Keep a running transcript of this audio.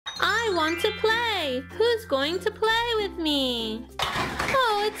I want to play. Who's going to play with me?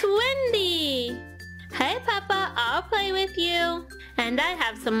 Oh, it's Wendy. Hey, Peppa, I'll play with you. And I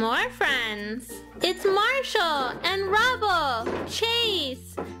have some more friends. It's Marshall and Rubble,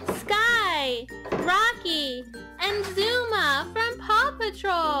 Chase, Sky, Rocky, and Zuma from Paw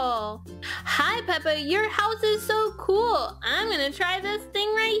Patrol. Hi, Peppa, your house is so cool. I'm gonna try this thing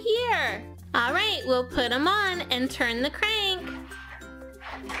right here. All right, we'll put them on and turn the crank.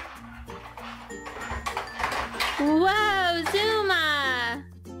 Whoa, Zuma!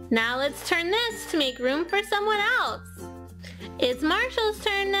 Now let's turn this to make room for someone else. It's Marshall's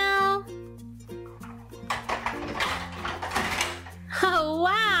turn now. Oh,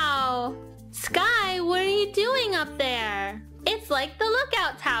 wow! Sky, what are you doing up there? It's like the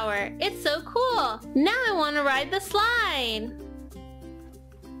lookout tower. It's so cool. Now I want to ride the slide.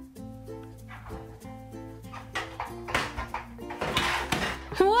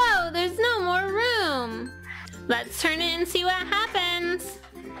 Whoa, there's no more room. Let's turn it and see what happens.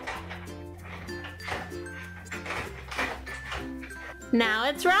 Now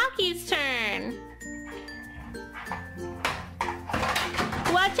it's Rocky's turn.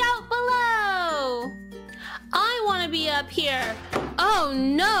 Watch out below! I want to be up here. Oh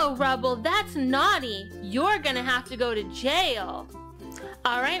no, Rubble, that's naughty. You're gonna have to go to jail.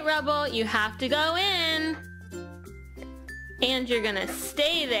 All right, Rubble, you have to go in. And you're gonna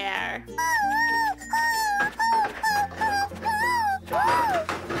stay there.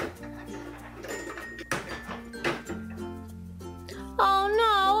 Oh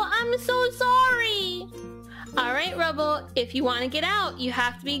no, I'm so sorry. All right, Rubble, if you want to get out, you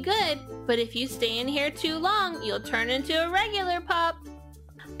have to be good. But if you stay in here too long, you'll turn into a regular pup.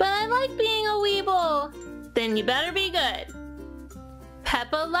 But I like being a Weeble. Then you better be good.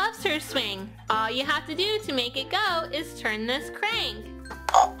 Peppa loves her swing. All you have to do to make it go is turn this crank.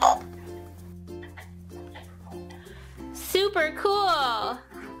 Super cool.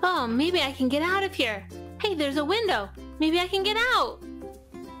 Oh, maybe I can get out of here. Hey, there's a window. Maybe I can get out.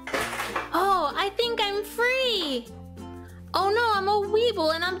 Oh, I think I'm free. Oh no, I'm a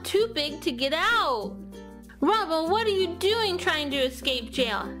Weeble and I'm too big to get out. Rubble, what are you doing trying to escape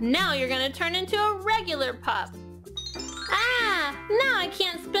jail? Now you're gonna turn into a regular pup. Ah, now I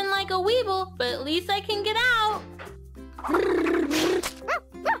can't spin like a Weeble, but at least I can get out.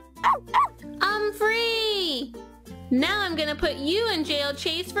 I'm free. Now I'm gonna put you in jail,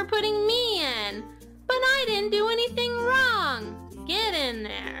 Chase, for putting me in. But I didn't do anything wrong. Get in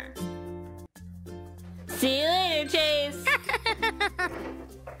there. See you later, Chase.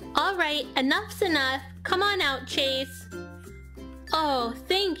 All right, enough's enough. Come on out, Chase. Oh,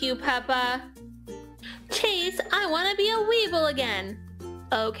 thank you, Peppa. Chase, I want to be a Weeble again.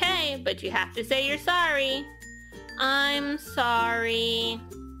 Okay, but you have to say you're sorry. I'm sorry.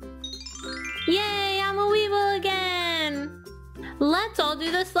 Yay, I'm a Weeble again. Let's all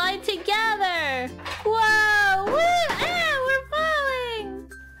do the slide together. Whoa, woo, ah, we're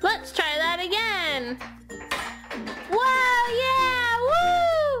falling. Let's try that again. Whoa, yeah,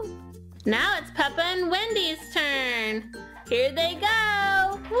 woo. Now it's Peppa and Wendy's turn. Here they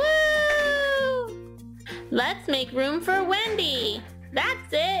go. Woo. Let's make room for Wendy.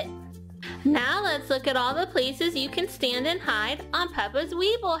 That's it. Now let's look at all the places you can stand and hide on Peppa's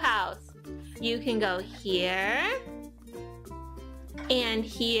Weeble house. You can go here and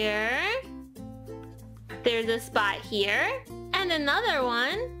here. There's a spot here and another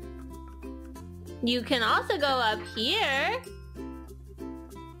one. You can also go up here.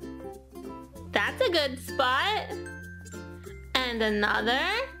 That's a good spot. And another.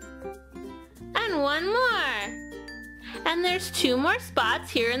 And one more. And there's 2 more spots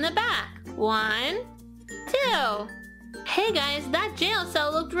here in the back. 1, 2. Hey guys, that jail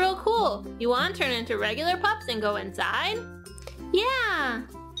cell looked real cool. You want to turn into regular pups and go inside? Yeah.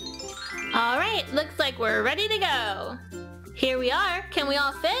 All right, looks like we're ready to go. Here we are. Can we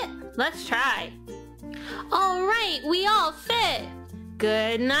all fit? Let's try. All right, we all fit.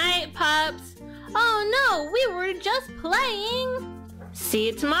 Good night, pups. Oh no, we were just playing. See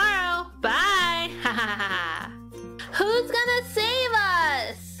you tomorrow. Bye. Who's gonna save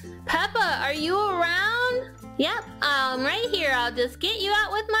us? Peppa, are you around? Yep, I'm right here. I'll just get you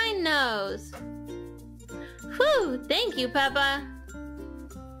out with my nose. Whew, thank you, Peppa.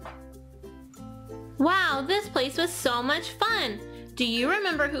 Wow, this place was so much fun. Do you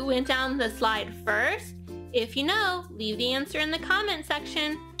remember who went down the slide first? If you know, leave the answer in the comment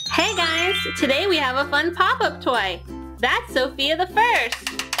section. Hey guys, today we have a fun pop-up toy. That's Sophia the First.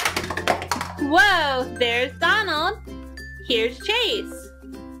 Whoa, there's Donald. Here's Chase.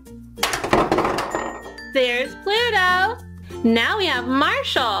 There's Pluto. Now we have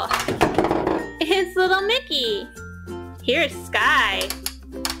Marshall. It's little Mickey. Here's Sky.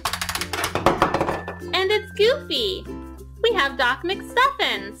 And it's Goofy. We have Doc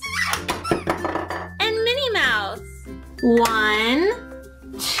McStuffins. And Minnie Mouse. 1,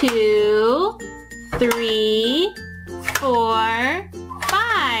 2, 3, 4,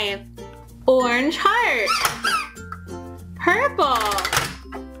 5. Orange heart. Purple.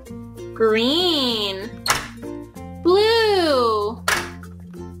 Green. Blue.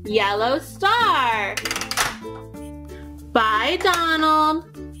 Yellow star. Bye, Donald.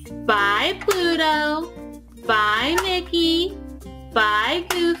 Bye, Pluto. Bye, Mickey. Bye,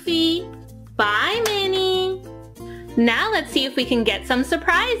 Goofy. Bye, Minnie. Now let's see if we can get some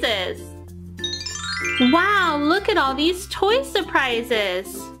surprises. Wow, look at all these toy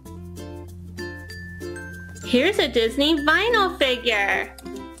surprises. Here's a Disney vinyl figure.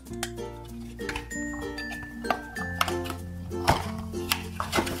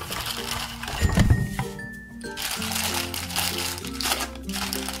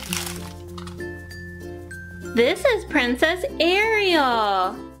 This is Princess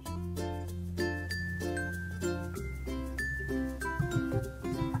Ariel.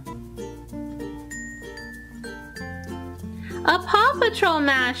 A Paw Patrol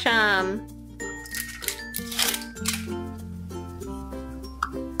mashup.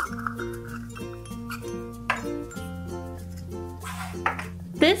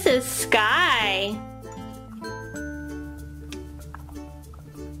 This is Sky.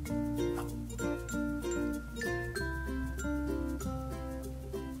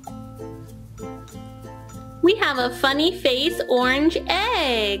 We have a funny face orange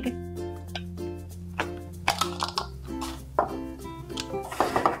egg.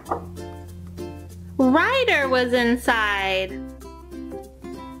 Ryder was inside.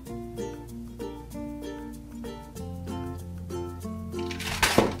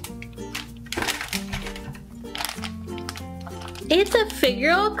 It's a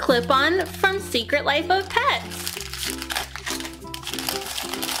figural clip-on from Secret Life of Pets.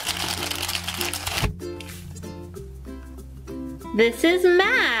 This is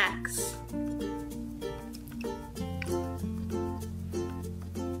Max.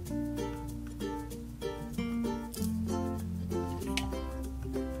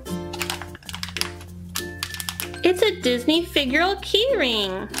 It's a Disney figural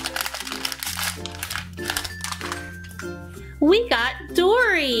keyring. We got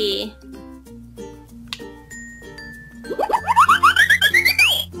Dory.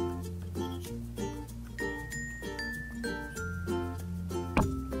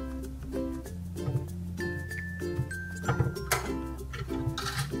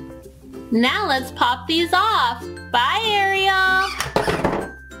 Now let's pop these off. Bye, Ariel.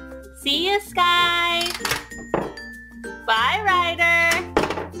 See you, Sky. Bye, Ryder.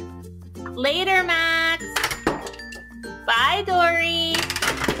 Later, Max. Bye, Dory.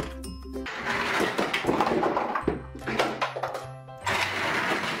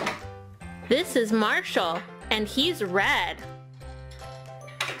 This is Marshall, and he's red.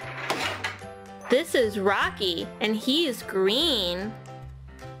 This is Rocky, and he's green.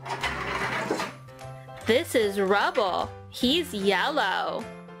 This is Rubble. He's yellow.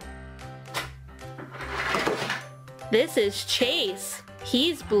 This is Chase.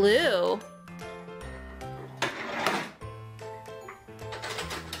 He's blue.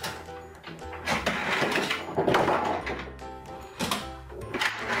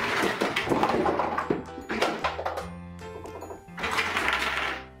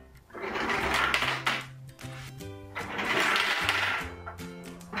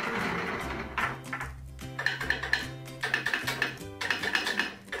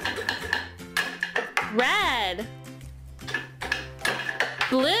 Red.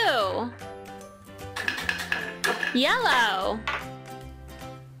 Blue. Yellow.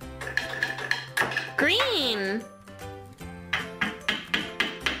 Green.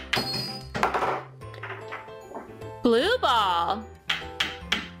 Blue ball.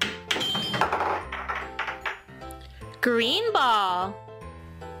 Green ball.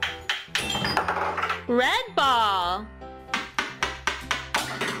 Red ball.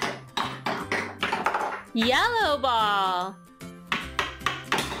 Yellow ball.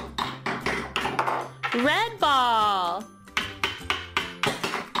 Red ball.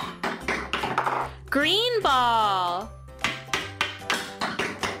 Green ball.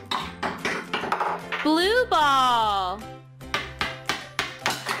 Blue ball.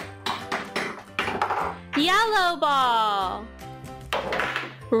 Yellow ball.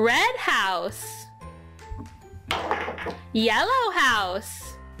 Red house. Yellow house.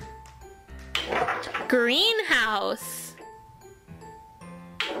 Greenhouse.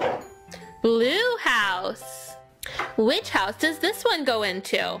 Blue house. Which house does this one go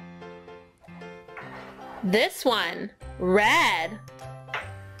into? This one. Red.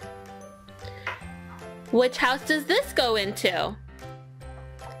 Which house does this go into?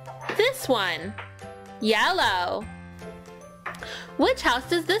 This one. Yellow. Which house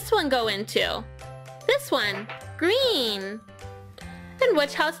does this one go into? This one. Green. And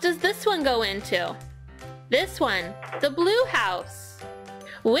which house does this one go into? This one. The blue house.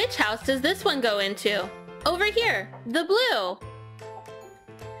 Which house does this one go into? Over here. The blue.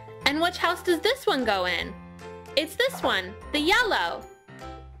 And which house does this one go in? It's this one. The yellow.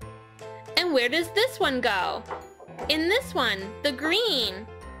 And where does this one go? In this one. The green.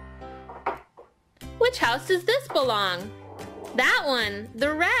 Which house does this belong? That one.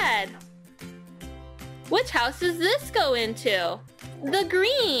 The red. Which house does this go into? The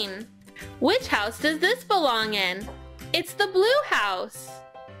green. Which house does this belong in? It's the blue house.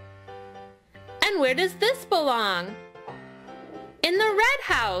 And where does this belong? In the red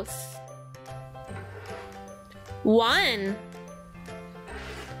house. 1,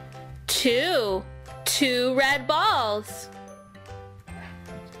 2, 2 red balls.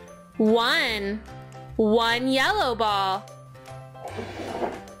 1 yellow ball.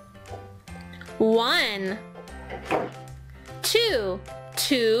 1, 2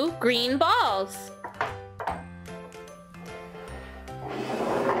 green balls.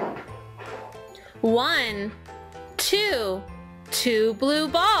 1, 2 blue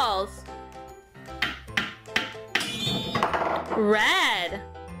balls. Red.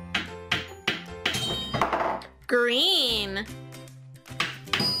 Green.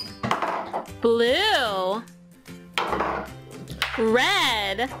 Blue.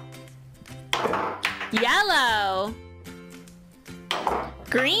 Red. Yellow.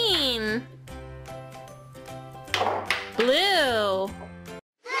 Green. Blue.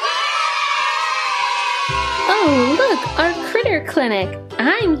 Oh, look, our critter clinic.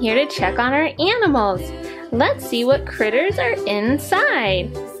 I'm here to check on our animals. Let's see what critters are inside.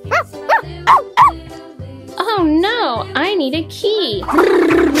 Oh no, I need a key.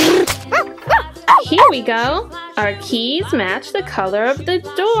 Here we go. Our keys match the color of the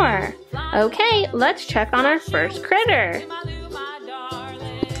door. Okay, let's check on our first critter.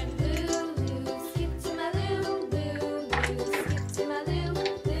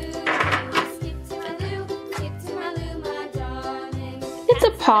 It's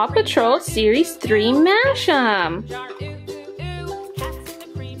a Paw Patrol Series 3 mashup.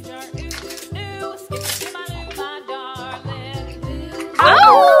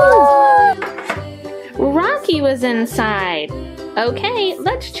 Oh! Rocky was inside. Okay,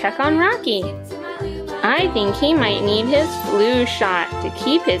 let's check on Rocky. I think he might need his flu shot to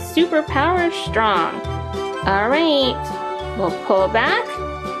keep his superpowers strong. Alright, we'll pull back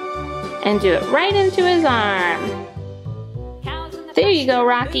and do it right into his arm. There you go,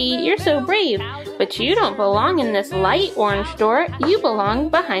 Rocky. You're so brave. But you don't belong in this light orange door. You belong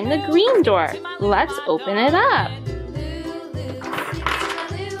behind the green door. Let's open it up.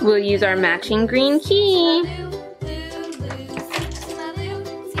 We'll use our matching green key.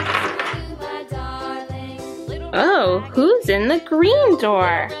 Oh, who's in the green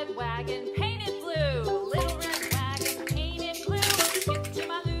door?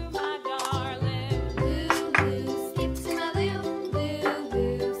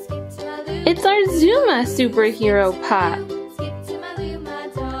 It's our Zuma superhero pup.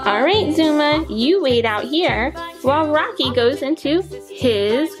 Alright, Zuma, you wait out here while Rocky goes into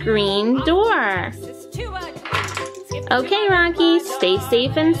his green door. Okay, Rocky, stay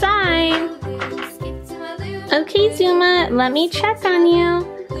safe inside. Okay, Zuma, let me check on you.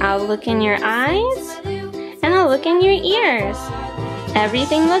 I'll look in your eyes and I'll look in your ears.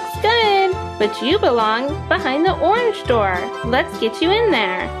 Everything looks good, but you belong behind the orange door. Let's get you in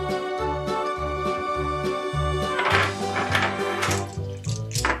there.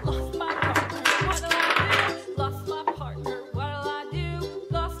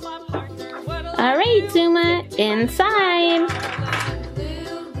 Alright, Zuma, inside.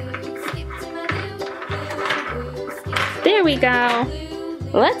 There we go.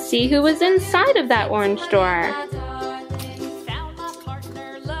 Let's see who was inside of that orange door.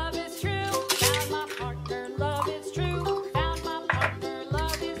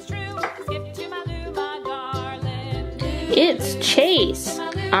 It's Chase.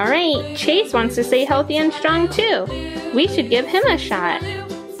 Alright, Chase wants to stay healthy and strong too. We should give him a shot.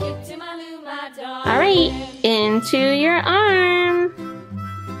 Alright, into your arm.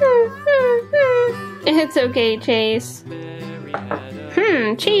 It's okay, Chase.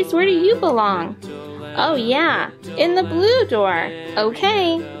 Chase, where do you belong? Oh yeah, in the blue door.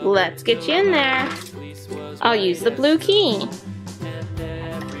 Okay, let's get you in there. I'll use the blue key.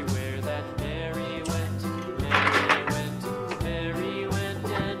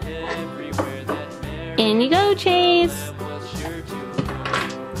 In you go, Chase.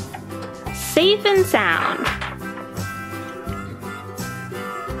 Safe and sound.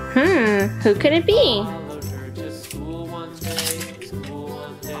 Who could it be?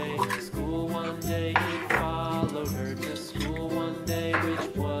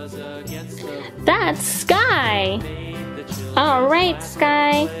 That's Sky. All right,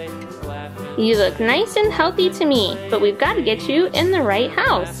 Sky. You look nice and healthy to me, but we've got to get you in the right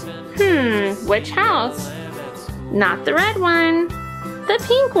house. Which house? Not the red one, the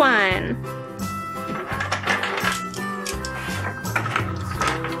pink one.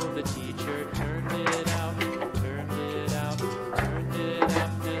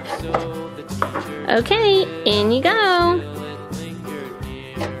 Okay, in you go.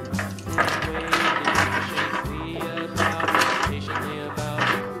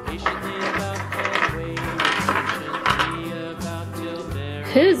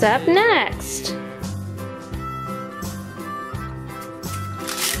 Who's up next?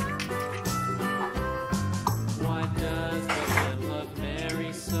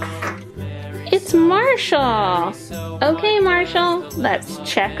 It's Marshall. Okay, Marshall, let's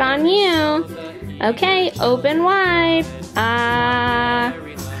check on you. Okay, open wide.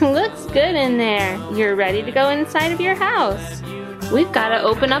 Looks good in there. You're ready to go inside of your house. We've got to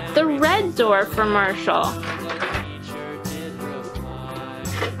open up the red door for Marshall.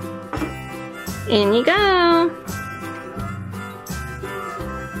 In you go.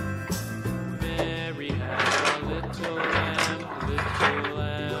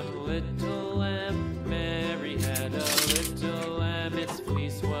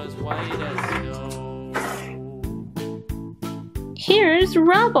 Here's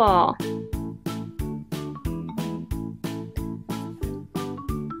Rubble.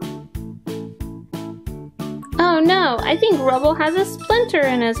 Oh no, I think Rubble has a splinter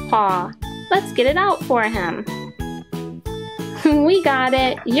in his paw. Let's get it out for him. We got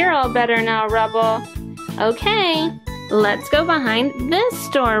it. You're all better now, Rubble. Okay, let's go behind this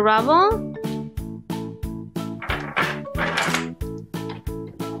door, Rubble.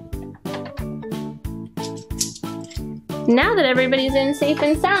 Now that everybody's in safe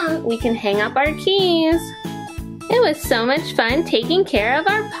and sound, we can hang up our keys. It was so much fun taking care of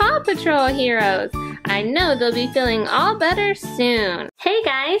our Paw Patrol heroes. I know they'll be feeling all better soon. Hey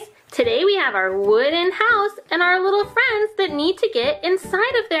guys, today we have our wooden house and our little friends that need to get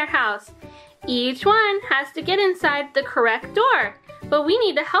inside of their house. Each one has to get inside the correct door, but we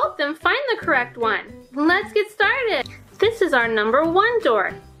need to help them find the correct one. Let's get started. This is our number 1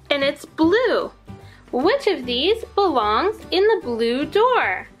 door, and it's blue. Which of these belongs in the blue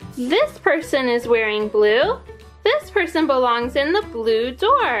door? This person is wearing blue. This person belongs in the blue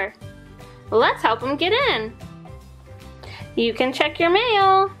door. Let's help them get in. You can check your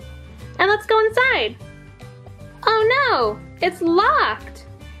mail. And let's go inside. Oh no, it's locked.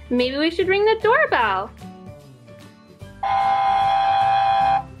 Maybe we should ring the doorbell.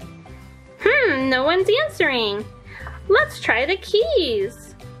 No one's answering. Let's try the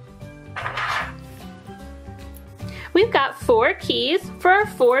keys. We've got 4 keys for our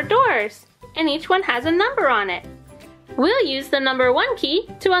 4 doors, and each one has a number on it. We'll use the number 1 key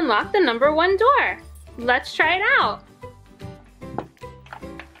to unlock the number 1 door. Let's try it out.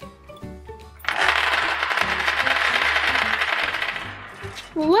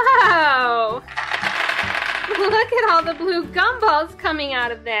 Wow! Look at all the blue gumballs coming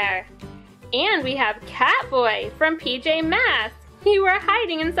out of there. And we have Catboy from PJ Masks. You were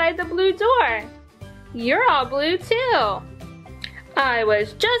hiding inside the blue door. You're all blue too. I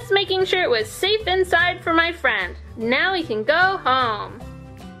was just making sure it was safe inside for my friend. Now we can go home.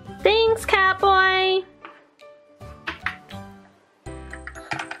 Thanks, Catboy.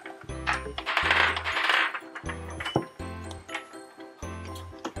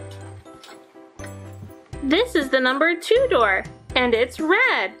 This is the number 2 door, and it's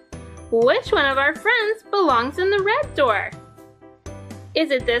red. Which one of our friends belongs in the red door?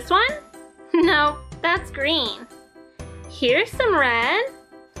 Is it this one? No, that's green. Here's some red.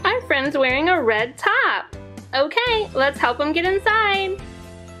 Our friend's wearing a red top. Okay, let's help him get inside.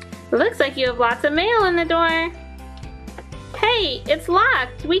 Looks like you have lots of mail in the door. Hey, it's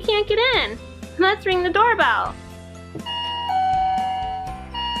locked. We can't get in. Let's ring the doorbell.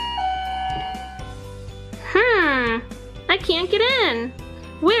 I can't get in.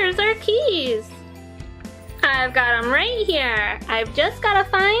 Where's our keys? I've got them right here. I've just got to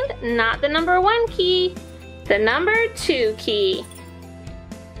find not the number 1 key, the number 2 key.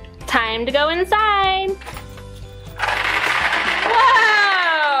 Time to go inside.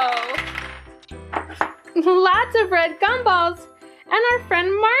 Whoa! Lots of red gumballs and our friend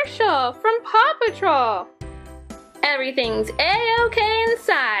Marshall from Paw Patrol. Everything's A-okay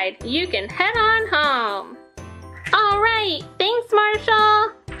inside. You can head on home. All right, thanks,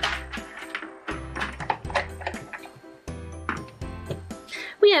 Marshall.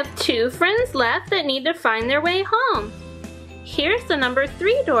 We have 2 friends left that need to find their way home. Here's the number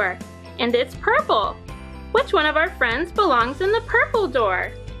 3 door, and it's purple. Which one of our friends belongs in the purple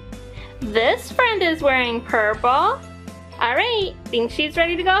door? This friend is wearing purple. All right, think she's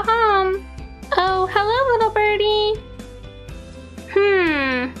ready to go home. Oh, hello, little birdie.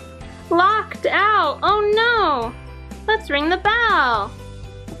 Locked out. Oh no. Let's ring the bell.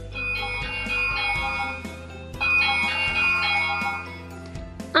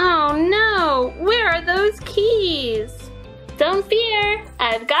 Oh no, where are those keys? Don't fear,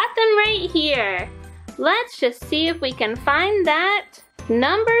 I've got them right here. Let's just see if we can find that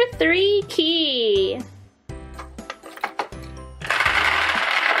number 3 key.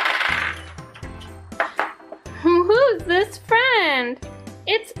 Who's this friend?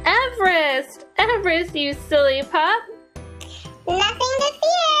 It's Everest. Everest, you silly pup. Nothing to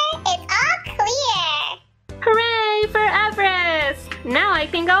fear. It's all clear. Hooray for Everest! Now I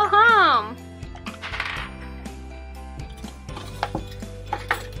can go home.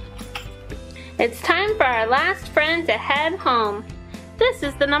 It's time for our last friend to head home. This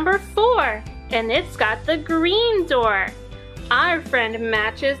is the number 4, and it's got the green door. Our friend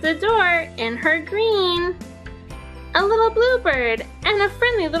matches the door in her green. A little bluebird and a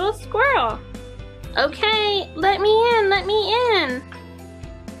friendly little squirrel. Okay, let me in, let me in.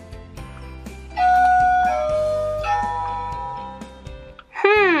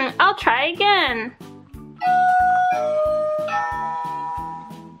 I'll try again.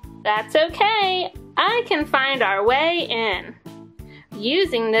 That's okay. I can find our way in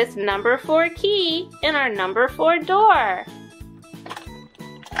using this number 4 key in our number 4 door.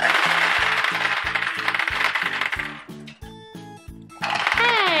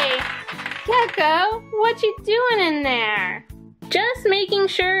 Hey, Gecko, what you doing in there? Just making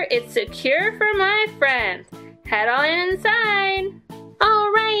sure it's secure for my friend. Head on inside.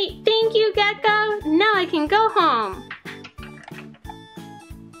 All right, thank you, Gecko. Now I can go home.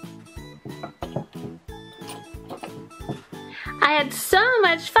 I had so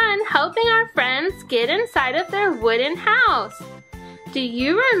much fun helping our friends get inside of their wooden house. Do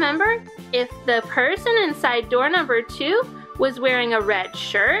you remember if the person inside door number 2 was wearing a red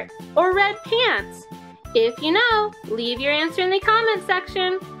shirt or red pants? If you know, leave your answer in the comment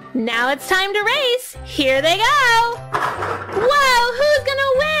section. Now it's time to race. Here they go. Whoa, who's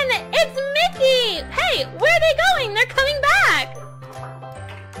gonna win? It's Mickey. Hey, where are they going? They're coming back.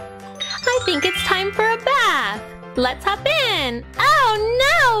 I think it's time for a bath. Let's hop in. Oh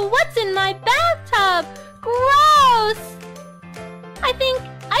no, what's in my bathtub? Gross. I think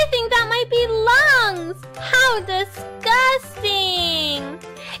that might be lungs. How disgusting.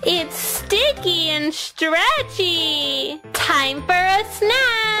 It's sticky and stretchy. Time for a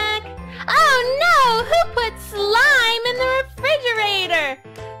snack. Oh no, who put slime in the refrigerator?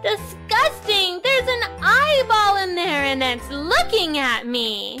 Disgusting. There's an eyeball in there and it's looking at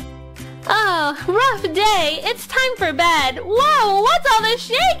me. Oh, rough day. It's time for bed. Whoa, what's all this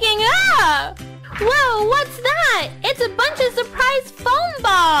shaking up? Whoa, what's that? It's a bunch of surprise foam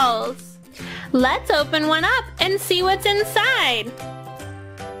balls. Let's open one up and see what's inside.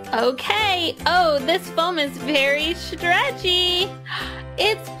 Okay, oh, this foam is very stretchy.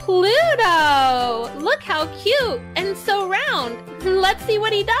 It's Pluto. Look how cute and so round. Let's see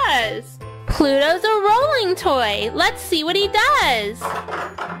what he does. Pluto's a rolling toy. Let's see what he does.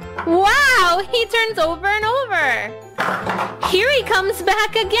 Wow, he turns over and over. Here he comes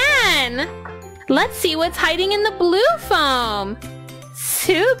back again. Let's see what's hiding in the blue foam.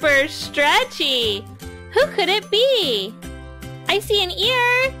 Super stretchy. Who could it be? I see an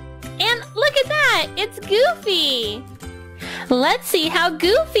ear. And look at that, it's Goofy. Let's see how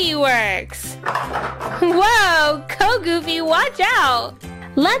Goofy works. Whoa, go Goofy, watch out.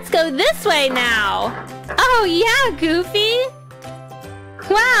 Let's go this way now. Oh yeah, Goofy.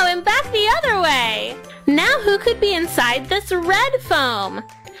 Wow, and back the other way. Now who could be inside this red foam?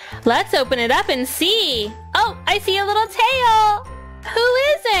 Let's open it up and see. Oh, I see a little tail. Who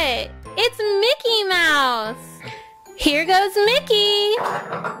is it? It's Mickey Mouse. Here goes Mickey.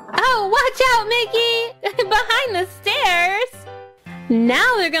 Oh, watch out, Mickey. Behind the stairs.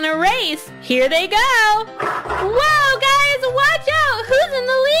 Now they're gonna race. Here they go. Whoa, guys, watch out. Who's in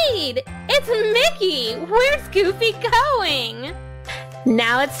the lead? It's Mickey. Where's Goofy going?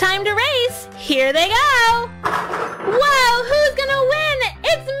 Now it's time to race. Here they go. Whoa, who's gonna win?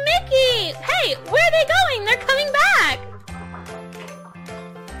 It's Mickey. Hey, where are they going? They're coming back.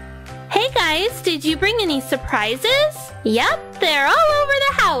 Hey guys, did you bring any surprises? Yep, they're all over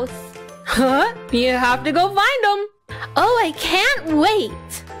the house. Huh? You have to go find them. Oh, I can't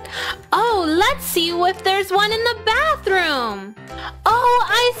wait. Oh, let's see if there's one in the bathroom. Oh,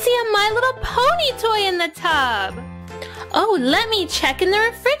 I see a My Little Pony toy in the tub. Oh, let me check in the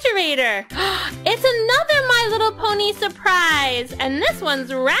refrigerator. It's another My Little Pony surprise, and this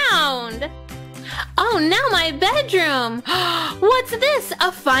one's round. Oh, now my bedroom. What's this?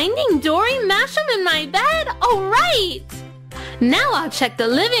 A Finding Dory mashup in my bed? Oh, right. Now I'll check the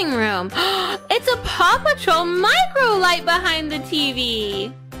living room. It's a Paw Patrol micro light behind the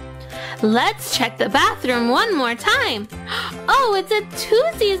TV. Let's check the bathroom one more time. Oh, it's a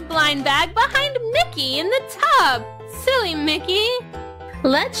Tuesday's blind bag behind Mickey in the tub. Silly Mickey.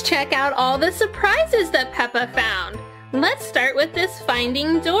 Let's check out all the surprises that Peppa found. Let's start with this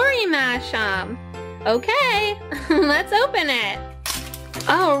Finding Dory mashup. Okay, let's open it.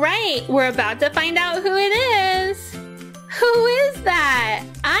 All right, we're about to find out who it is. Who is that?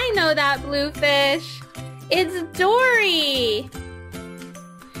 I know that blue fish. It's Dory.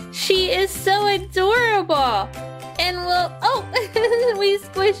 She is so adorable. And we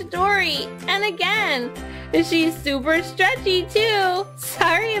squished Dory. And again, she's super stretchy too.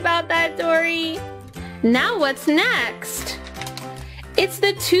 Sorry about that, Dory. Now what's next? It's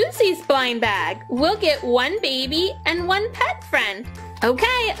the Tuesday's blind bag. We'll get one baby and one pet friend.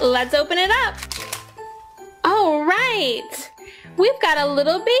 Okay, let's open it up. All right. We've got a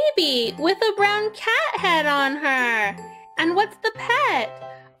little baby with a brown cat head on her. And what's the pet?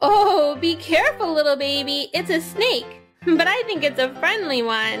 Oh, be careful, little baby. It's a snake, but I think it's a friendly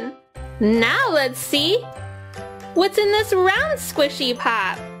one. Now let's see what's in this round squishy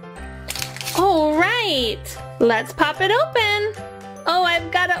pop. All right, let's pop it open. Oh,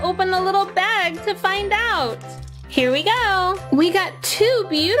 I've got to open the little bag to find out. Here we go. We got two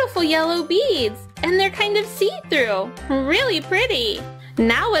beautiful yellow beads, and they're kind of see-through. Really pretty.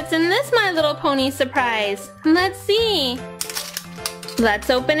 Now what's in this My Little Pony surprise? Let's see. Let's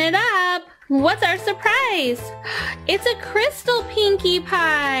open it up. What's our surprise? It's a crystal Pinkie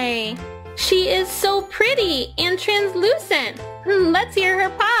Pie. She is so pretty and translucent. Let's hear her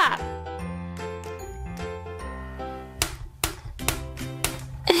pop.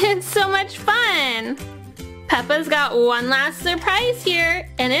 It's so much fun. Peppa's got one last surprise here,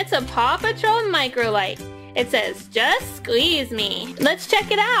 and it's a Paw Patrol microlight. It says, "Just squeeze me." Let's check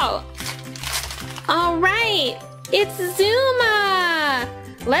it out. All right, it's Zuma.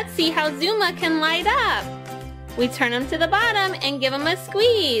 Let's see how Zuma can light up. We turn him to the bottom and give him a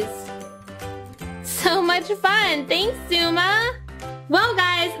squeeze. So much fun. Thanks, Zuma. Well,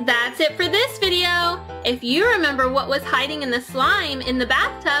 guys, that's it for this video. If you remember what was hiding in the slime in the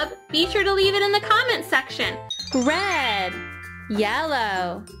bathtub, be sure to leave it in the comment section. Red,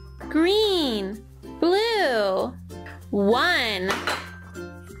 yellow, green, blue. 1,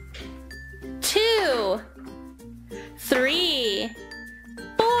 2, 3,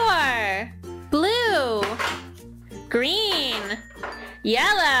 4. Blue, green,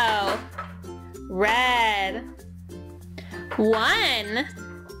 yellow, red. 1,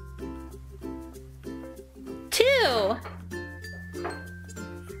 2,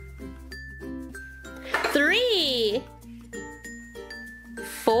 3,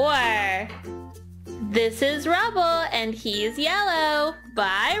 4. This is Rubble, and he's yellow.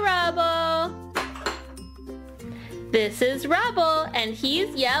 Bye, Rubble. This is Rubble, and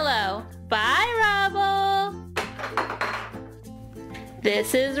he's yellow. Bye, Rubble.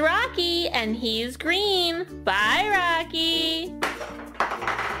 This is Rocky, and he's green. Bye, Rocky.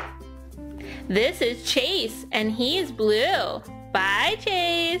 This is Chase, and he's blue. Bye,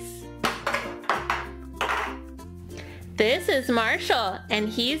 Chase. This is Marshall, and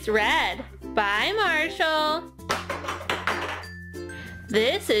he's red. Bye, Marshall.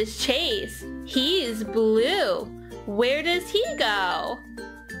 This is Chase. He's blue. Where does he go?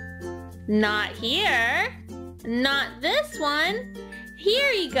 Not here. Not this one.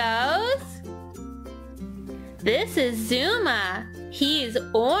 Here he goes. This is Zuma. He's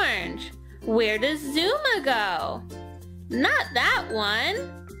orange. Where does Zuma go? Not that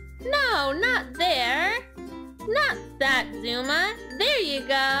one. No, not there. Not that, Zuma. There you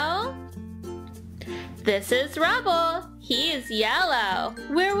go. This is Rubble. He is yellow.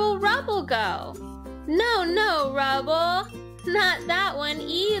 Where will Rubble go? No, no, Rubble. Not that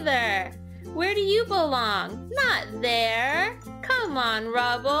either. Where do you belong? Not there. Come on,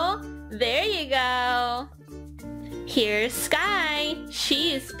 Rubble. There you go. Here's Sky.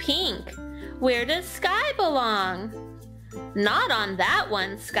 She's pink. Where does Sky belong? Not on that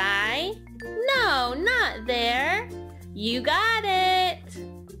one, Sky. No, not there. You got it.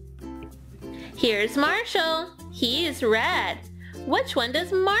 Here's Marshall. He's red. Which one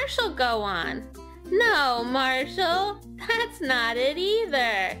does Marshall go on? No, Marshall, that's not it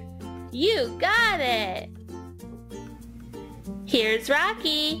either. You got it. Here's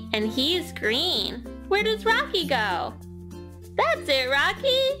Rocky, and he's green. Where does Rocky go? That's it,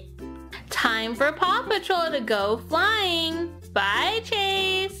 Rocky. Time for Paw Patrol to go flying. Bye,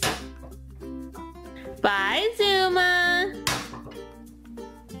 Chase. Bye, Zuma.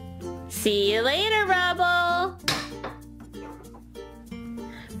 See you later, Rubble.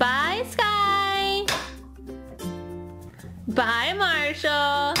 Bye, Sky. Bye,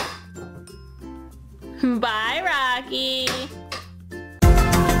 Marshall. Bye, Rocky.